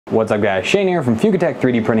What's up guys, Shane here from Fugatech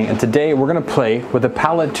 3D Printing, and today we're going to play with the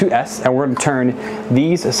Palette 2S and we're going to turn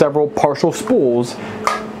these several partial spools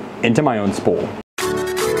into my own spool.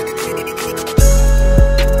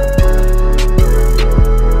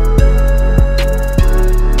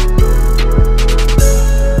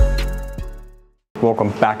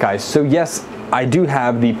 Welcome back guys. So yes, I do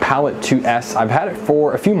have the Palette 2S. I've had it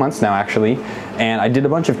for a few months now actually, and I did a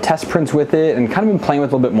bunch of test prints with it and kind of been playing with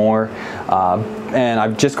it a little bit more. And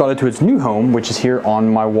I've just got it to its new home, which is here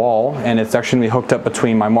on my wall, and it's actually hooked up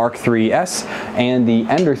between my Mark III's and the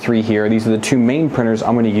Ender 3 here. These are the two main printers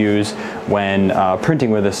I'm going to use when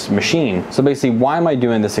printing with this machine. So basically, why am I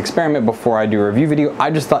doing this experiment before I do a review video?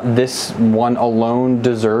 I just thought this one alone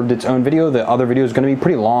deserved its own video. The other video is going to be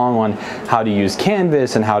pretty long on how to use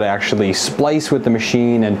Canvas and how to actually splice with the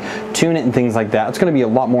machine and tune it and things like that. It's going to be a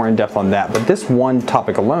lot more in depth on that, but this one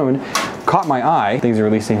topic alone caught my eye. Things are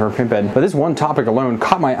releasing her print bed, but this one topic alone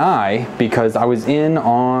caught my eye because I was in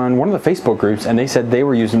on one of the Facebook groups and they said they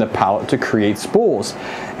were using the palette to create spools.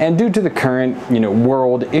 And due to the current,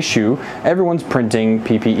 world issue, everyone's printing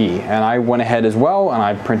PPE. And I went ahead as well and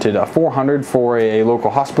I printed a 400 for a local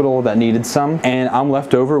hospital that needed some. And I'm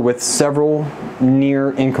left over with several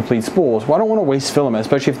near incomplete spools. Well, I don't want to waste filament,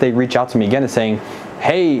 especially if they reach out to me again and saying,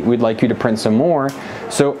 hey, we'd like you to print some more.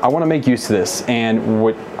 So I want to make use of this. And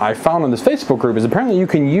what I found on this Facebook group is apparently you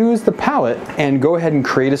can use the palette and go ahead and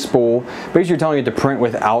create a spool. Basically, you're telling it to print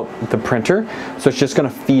without the printer. So it's just going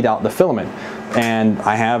to feed out the filament. And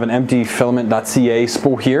I have an empty filament.ca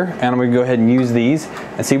spool here, and I'm going to go ahead and use these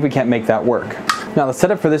and see if we can't make that work. Now the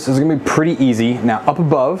setup for this is going to be pretty easy. Now up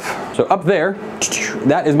above, so up there,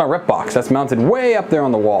 that is my rep box. That's mounted way up there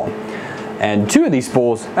on the wall. And two of these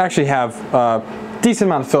spools actually have decent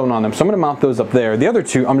amount of filament on them, so I'm going to mount those up there. The other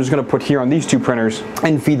two I'm just going to put here on these two printers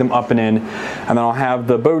and feed them up and in, and then I'll have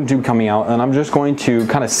the Bowden tube coming out, and I'm just going to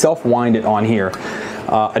kind of self-wind it on here.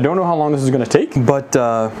 I don't know how long this is going to take, but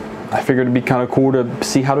I figured it'd be kind of cool to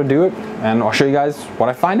see how to do it, and I'll show you guys what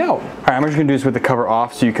I find out. Alright, I'm just going to do this with the cover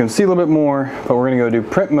off so you can see a little bit more, but we're going to go do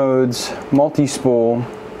print modes, multi-spool,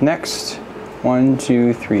 next, 1,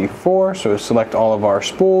 2, 3, 4, so select all of our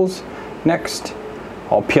spools, next,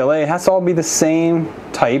 all PLA. It has to all be the same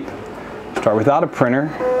type. Start without a printer,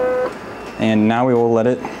 and now we will let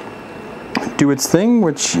it do its thing,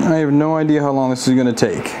 which I have no idea how long this is going to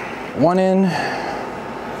take. One in.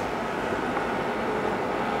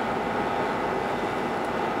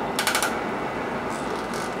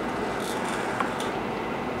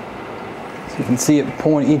 So you can see it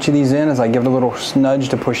pulling each of these in as I give it a little nudge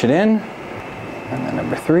to push it in. And then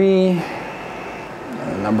number 3,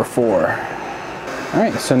 and number 4. All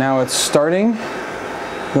right, so now it's starting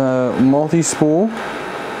the multi-spool,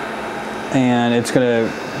 and it's gonna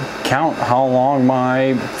count how long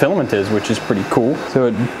my filament is, which is pretty cool. So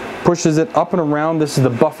it pushes it up and around. This is the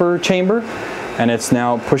buffer chamber, and it's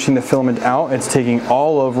now pushing the filament out. It's taking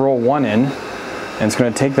all of roll 1 in, and it's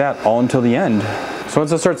gonna take that all until the end. So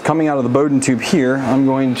once it starts coming out of the Bowden tube here, I'm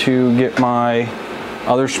going to get my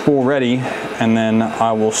other spool ready, and then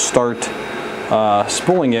I will start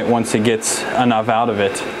spooling it once it gets enough out of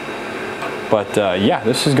it. But yeah,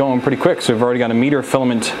 this is going pretty quick. So we've already got a meter of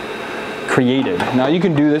filament created. Now you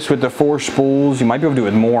can do this with the 4 spools. You might be able to do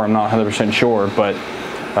it with more, I'm not 100% sure, but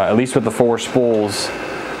at least with the 4 spools,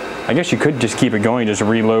 I guess you could just keep it going, just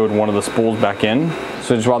reload one of the spools back in.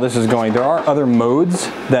 So just while this is going, there are other modes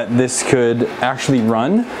that this could actually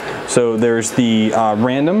run. So there's the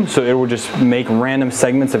random, so it will just make random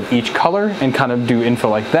segments of each color and kind of do info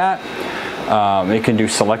like that. It can do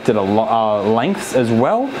selected lengths as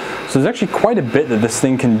well. So there's actually quite a bit that this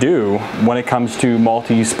thing can do when it comes to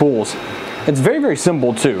multi-spools. It's very, very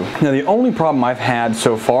simple too. Now the only problem I've had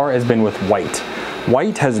so far has been with white.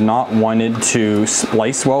 White has not wanted to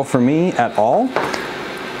splice well for me at all.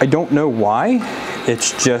 I don't know why.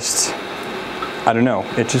 It's just, I don't know.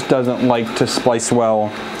 It just doesn't like to splice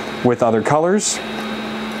well with other colors.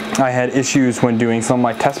 I had issues when doing some of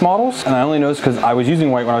my test models, and I only noticed because I was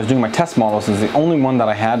using white when I was doing my test models. Is the only one that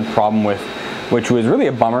I had a problem with, which was really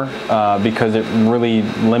a bummer because it really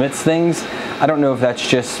limits things. I don't know if that's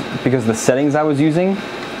just because of the settings I was using,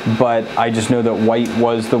 but I just know that white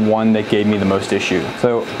was the one that gave me the most issue.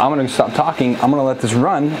 So I'm going to stop talking, I'm going to let this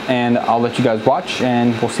run, and I'll let you guys watch,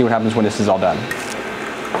 and we'll see what happens when this is all done.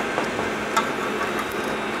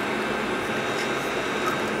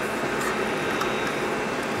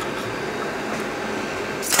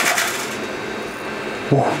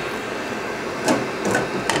 Whoa.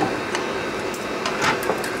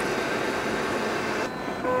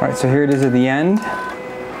 All right, so here it is at the end.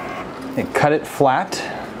 It cut it flat,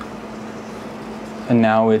 and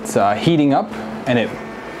now it's heating up, and it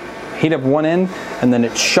heat up one end, and then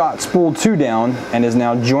it shot spool 2 down and is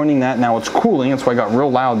now joining that. Now it's cooling, that's why I got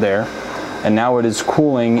real loud there. And now it is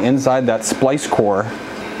cooling inside that splice core.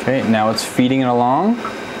 Okay, now it's feeding it along,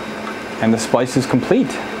 and the splice is complete.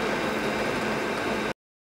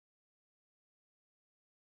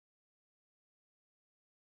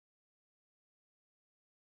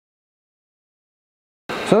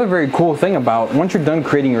 So another very cool thing about, once you're done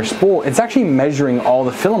creating your spool, it's actually measuring all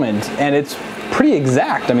the filament, and it's pretty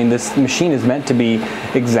exact. I mean, this machine is meant to be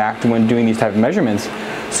exact when doing these type of measurements.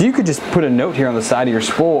 So you could just put a note here on the side of your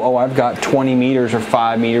spool, oh, I've got 20 meters or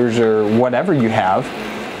 5 meters or whatever you have,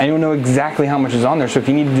 and you'll know exactly how much is on there. So if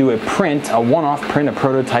you need to do a print, a one-off print, a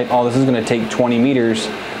prototype, oh, this is gonna take 20 meters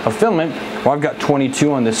of filament, well, I've got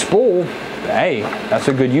 22 on this spool, hey, that's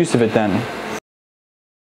a good use of it then.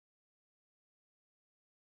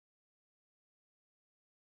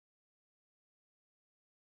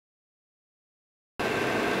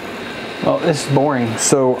 Well, this is boring,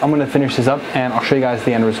 so I'm gonna finish this up and I'll show you guys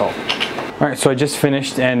the end result. All right, so I just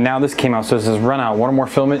finished and now this came out. So it says run out. One or more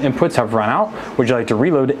filament inputs have run out. Would you like to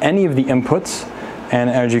reload any of the inputs? And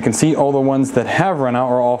as you can see, all the ones that have run out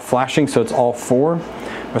are all flashing, so it's all 4.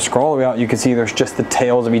 If I scroll all the way out, you can see there's just the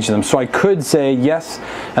tails of each of them. So I could say yes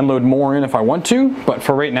and load more in if I want to, but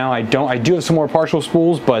for right now I don't. I do have some more partial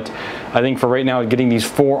spools, but I think for right now getting these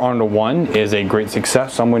 4 onto 1 is a great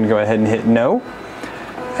success. So I'm going to go ahead and hit no.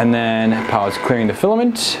 And then power's clearing the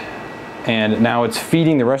filament, and now it's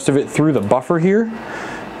feeding the rest of it through the buffer here,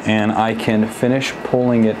 and I can finish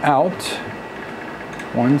pulling it out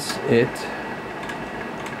once it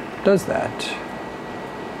does that.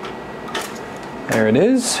 There it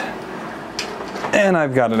is, and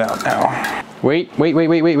I've got it out now. Wait. And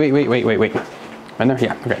there,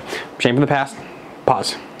 yeah, okay. Shame from the past,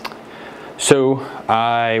 pause. So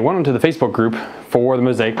I went onto the Facebook group for the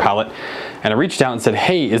Mosaic palette, and I reached out and said,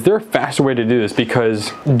 hey, is there a faster way to do this?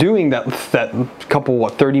 Because doing that couple,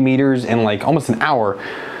 30 meters in like almost an hour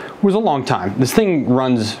was a long time. This thing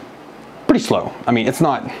runs pretty slow. I mean, it's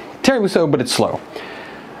not terribly slow, but it's slow.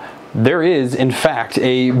 There is, in fact,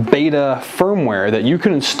 a beta firmware that you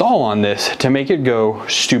can install on this to make it go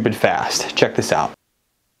stupid fast. Check this out.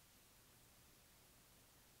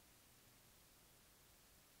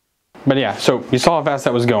 But yeah, so you saw how fast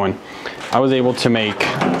that was going. I was able to make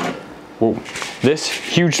this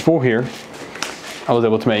huge spool here. I was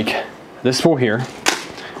able to make this spool here.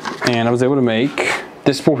 And I was able to make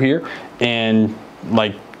this spool here in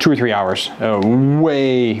like 2 or 3 hours.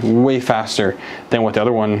 Way faster than what the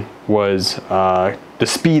other one was, the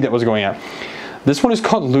speed that was going at. This one is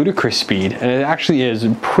called ludicrous speed, and it actually is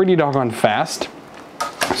pretty doggone fast.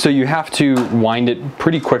 So you have to wind it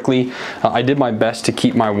pretty quickly. I did my best to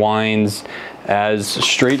keep my winds as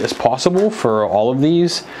straight as possible for all of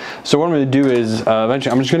these. So what I'm going to do is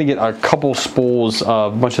eventually I'm just going to get a couple spools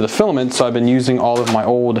of a bunch of the filament. So I've been using all of my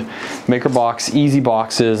old MakerBox Easy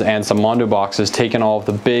boxes and some Mondo boxes, taking all of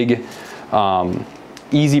the big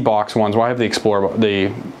Easy box ones. Well, I have the Explorer,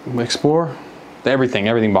 the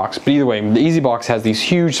everything box. But either way, the Easy box has these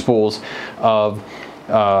huge spools of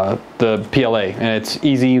the PLA, and it's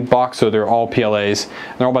Easy box, so they're all PLAs.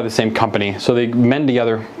 They're all by the same company, so they mend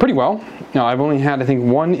together pretty well. Now I've only had, I think,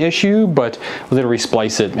 one issue, but I was able to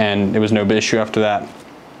resplice it and it was no issue after that.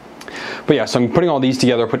 But yeah, so I'm putting all these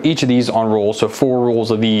together, put each of these on rolls, so 4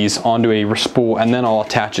 rolls of these onto a spool, and then I'll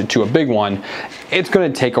attach it to a big one. It's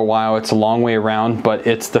going to take a while, it's a long way around, but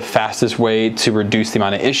it's the fastest way to reduce the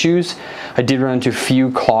amount of issues. I did run into a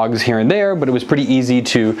few clogs here and there, but it was pretty easy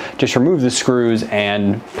to just remove the screws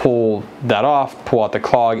and pull that off, pull out the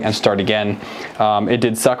clog, and start again. It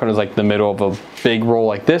did suck when it was like the middle of a big roll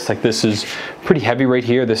like this. Like this is pretty heavy right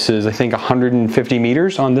here. This is, I think, 150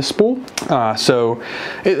 meters on this spool. So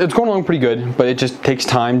it's going along pretty good, but it just takes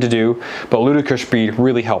time to do. But ludicrous speed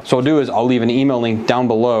really helps. So what I'll do is I'll leave an email link down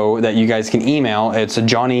below that you guys can email. It's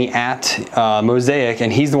Johnny at Mosaic,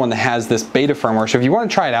 and he's the one that has this beta firmware. So if you want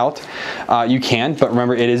to try it out, you can, but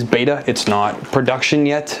remember, it is beta. It's not production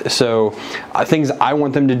yet. So things I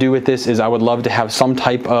want them to do with this is I would love to have some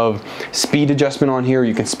type of speed adjustment on here.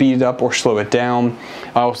 You can speed it up or slow it down.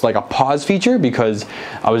 I also like a pause feature, because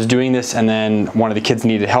I was doing this and then one of the kids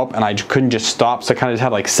needed help and I couldn't just stop, so I kind of just had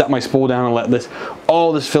to like set my spool down and let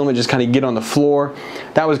all this filament just kind of get on the floor.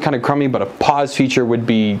 That was kind of crummy, but a pause feature would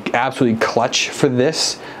be absolutely clutch for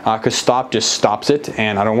this, because stop just stops it,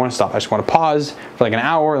 and I don't want to stop. I just want to pause for like an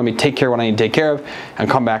hour, let me take care of what I need to take care of and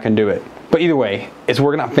come back and do it. But either way, it's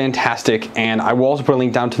working out fantastic, and I will also put a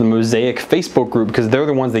link down to the Mosaic Facebook group because they're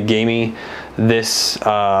the ones that gave me this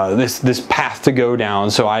this path to go down.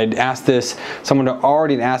 So I asked this, someone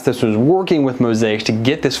already had asked this was working with Mosaic to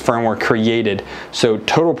get this firmware created. So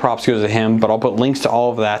total props goes to him, but I'll put links to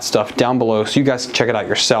all of that stuff down below so you guys can check it out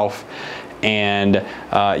yourself. And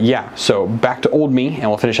yeah, so back to old me, and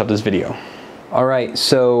we'll finish up this video. All right,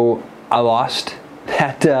 so I lost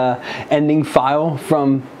that ending file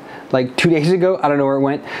from like 2 days ago. I don't know where it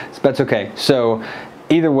went, but that's okay. So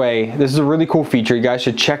either way, this is a really cool feature. You guys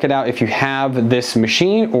should check it out if you have this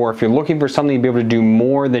machine, or if you're looking for something to be able to do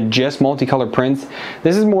more than just multicolor prints.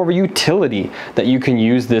 This is more of a utility that you can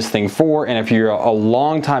use this thing for. And if you're a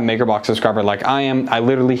long-time MakerBox subscriber like I am, I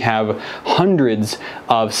literally have hundreds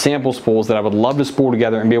of sample spools that I would love to spool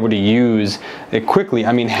together and be able to use it quickly.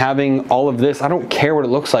 I mean, having all of this, I don't care what it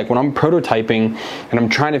looks like. When I'm prototyping and I'm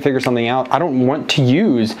trying to figure something out, I don't want to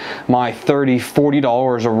use my $30,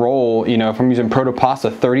 $40 a roll, you know, if I'm using Protopasta,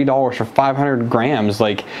 $30 for 500 grams.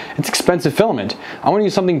 Like, it's expensive filament. I want to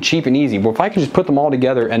use something cheap and easy. Well, if I can just put them all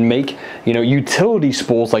together and make, you know, utility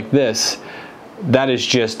spools like this, that is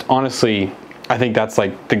just, honestly, I think that's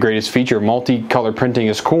like the greatest feature. Multicolor printing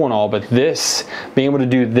is cool and all, but this, being able to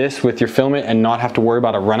do this with your filament and not have to worry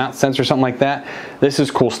about a runout sense or something like that, this is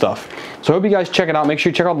cool stuff. So I hope you guys check it out. Make sure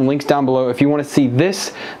you check out the links down below. If you want to see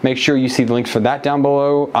this, make sure you see the links for that down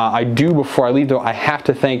below. I do, before I leave though, I have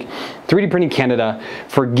to thank 3D Printing Canada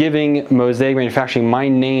for giving Mosaic Manufacturing my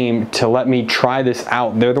name to let me try this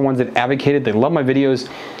out. They're the ones that advocated. They love my videos.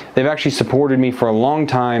 They've actually supported me for a long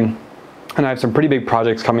time. And I have some pretty big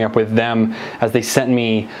projects coming up with them, as they sent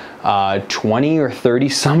me 20 or 30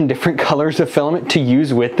 some different colors of filament to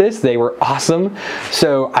use with this. They were awesome.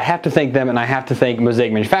 So I have to thank them, and I have to thank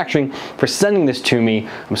Mosaic Manufacturing for sending this to me.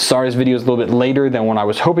 I'm sorry this video is a little bit later than what I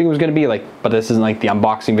was hoping it was going to be, like, but this isn't like the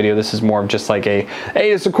unboxing video. This is more of just like a,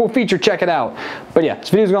 hey, it's a cool feature, check it out. But yeah, this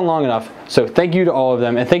video's gone long enough. So thank you to all of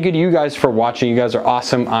them, and thank you to you guys for watching. You guys are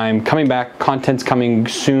awesome. I'm coming back. Content's coming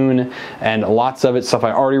soon, and lots of it, stuff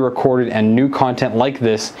I already recorded, and new content like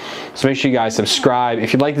this. So make sure you guys subscribe.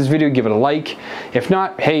 If you like this video, give it a like. If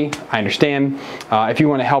not, hey, I understand. If you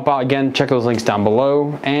want to help out, again, check those links down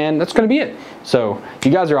below, and that's going to be it. So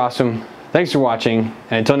you guys are awesome. Thanks for watching,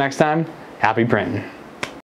 and until next time, happy printing.